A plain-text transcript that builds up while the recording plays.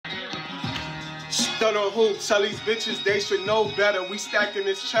Done on who? Tell these bitches they should know better. We stacking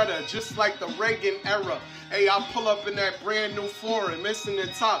this cheddar just like the Reagan era. Hey, I pull up in that brand new foreign, missing the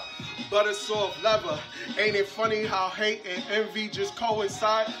top, butter soft leather. Ain't it funny how hate and envy just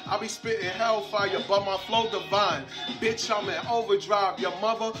coincide? I be spitting hellfire, but my flow divine. Bitch, I'm in overdrive. Your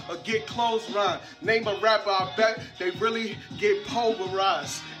mother will get clothes rhyme. Name a rapper, I bet they really get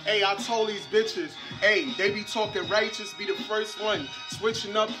pulverized. Hey, I told these bitches, hey, they be talking righteous, be the first one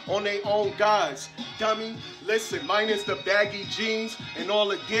switching up on their own guys. Dummy, listen, minus the baggy jeans and all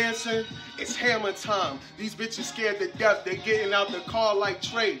the dancing, it's hammer time. These bitches scared to death, they getting out the car like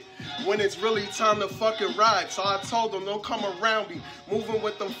Trey when it's really time to fucking ride. So I told them, don't come around me, moving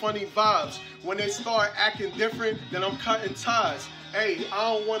with them funny vibes. When they start acting different, then I'm cutting ties. Hey,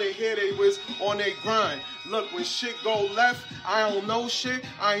 I don't want to hear they was on their grind. Look, when shit go left, I don't know shit,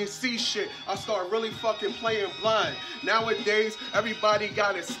 I ain't see shit. I start really fucking playing blind. Nowadays, everybody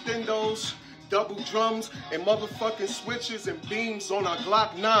got extendos, double drums, and motherfucking switches and beams on a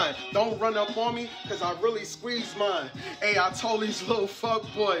Glock 9. Don't run up on me, cause I really squeeze mine. Hey, I told these little fuck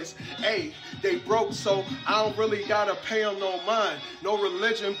boys, hey, they broke, so I don't really gotta pay them no mind. No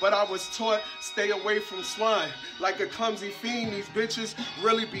religion, but I was taught stay away from swine. Like a clumsy fiend, these bitches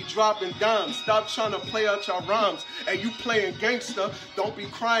really be dropping dimes. Stop trying to play out your rhymes. Hey, you playing gangster, don't be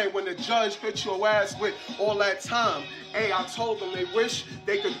crying when the judge hit your ass with all that time. Hey, I told them they wish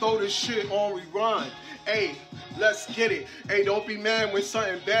they could throw this shit on rewind. Hey, let's get it. Hey, don't be mad when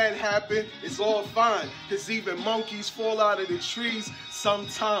something bad happen. It's all fine, cause even monkeys fall out of the trees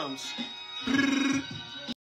sometimes.